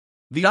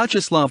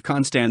Vyacheslav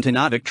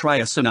Konstantinovich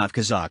Tryasunov,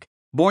 Kazakh,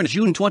 born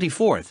June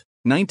 24,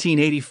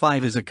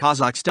 1985, is a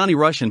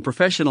Kazakhstani-Russian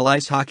professional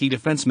ice hockey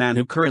defenseman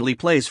who currently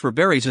plays for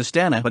Belarus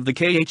Astana of the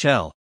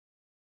KHL.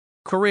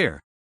 Career.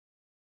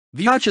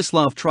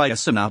 Vyacheslav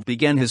Tryasunov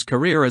began his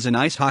career as an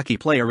ice hockey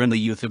player in the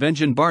youth of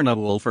Engin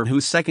Barnaul, for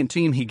whose second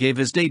team he gave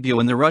his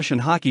debut in the Russian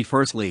Hockey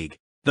First League,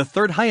 the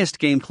third highest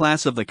game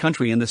class of the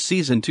country in the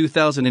season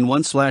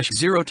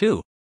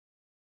 2001-02.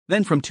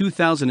 Then from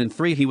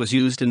 2003 he was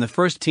used in the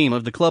first team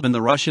of the club in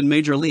the Russian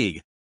Major League.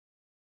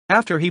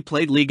 After he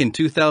played league in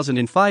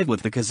 2005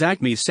 with the Kazakh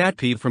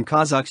Satpiv from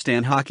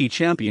Kazakhstan Hockey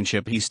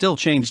Championship, he still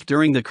changed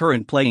during the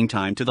current playing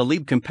time to the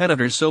league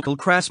competitors Sokol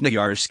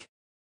Krasnoyarsk.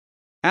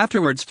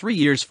 Afterwards 3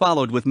 years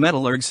followed with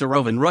Metallurg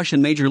Sarov in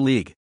Russian Major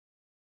League.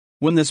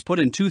 When this put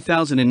in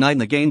 2009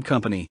 the game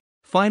company,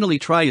 finally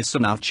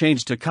Tryasunov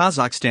changed to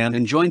Kazakhstan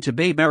and joined to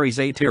Belarus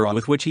Astana,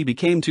 with which he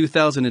became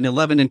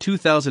 2011 and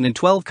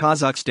 2012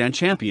 Kazakhstan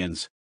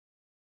champions.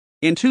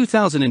 In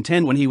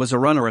 2010, when he was a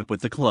runner-up with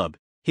the club,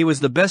 he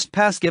was the best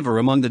pass giver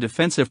among the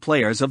defensive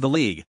players of the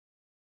league.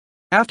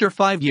 After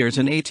 5 years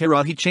in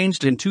Astana, he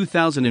changed in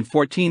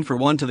 2014 for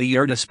one to the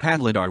Yurtis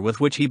Pavlodar, with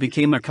which he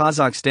became a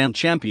Kazakhstan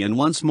champion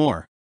once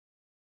more.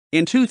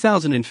 In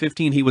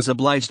 2015 he was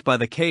obliged by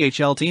the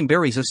KHL team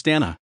Belarus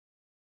Astana.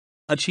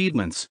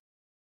 Achievements.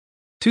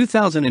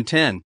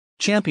 2010,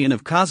 champion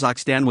of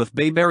Kazakhstan with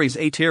Belarus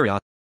Astana.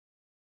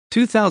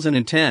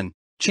 2010,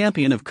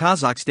 champion of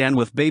Kazakhstan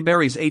with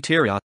Belarus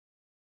Astana.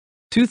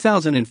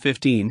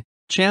 2015,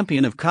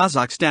 champion of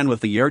Kazakhstan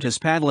with the Yurtis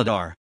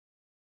Pavlodar.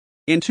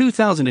 In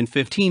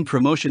 2015,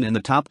 promotion in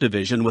the top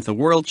division with the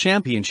World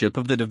Championship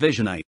of the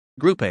Division I,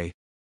 Group A.